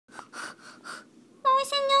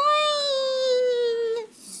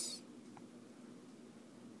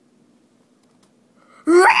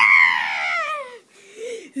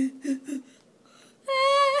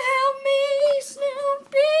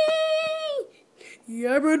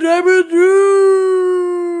Yabba dabba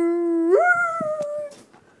doo.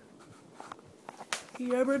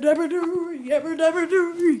 Yabba dabba doo. Yabba dabba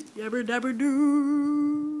doo. Yabba dabba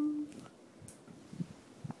doo.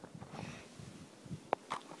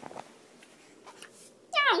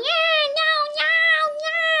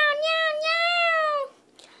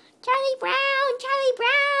 Charlie Brown, Charlie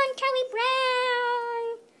Brown, Charlie Brown.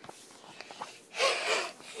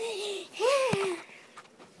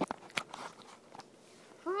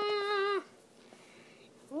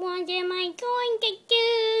 What am I going to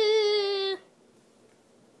do?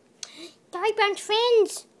 Charlie Brown's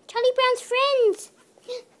friends. Charlie Brown's friends.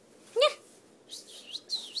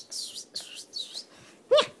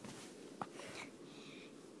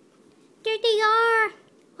 There they are,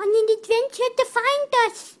 on an adventure to find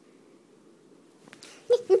us.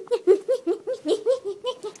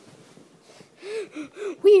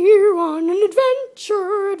 We're on an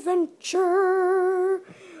adventure.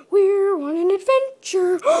 We're on an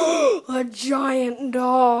adventure. A giant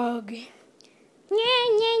dog.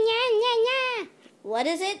 What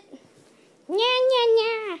is it?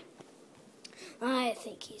 I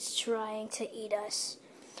think he's trying to eat us.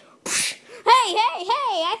 Hey,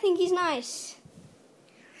 I think he's nice.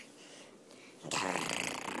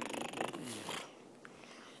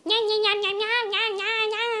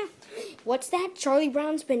 What's that? Charlie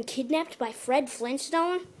Brown's been kidnapped by Fred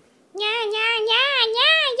Flintstone?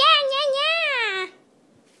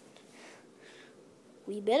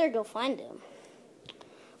 We better go find him.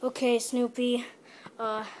 Okay, Snoopy.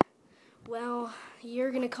 Well,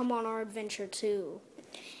 you're gonna come on our adventure too.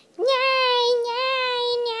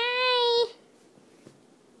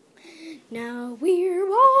 Now we're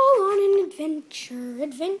all on an adventure.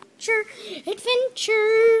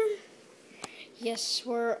 Yes,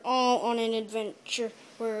 we're all on an adventure.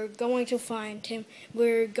 We're going to find him.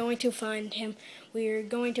 We're going to find him. We're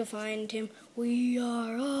going to find him. We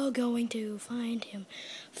are all going to find him.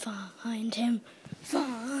 Find him.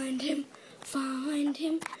 Find him. Find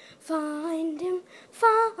him. Find him.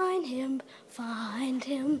 Find him. Find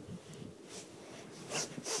him.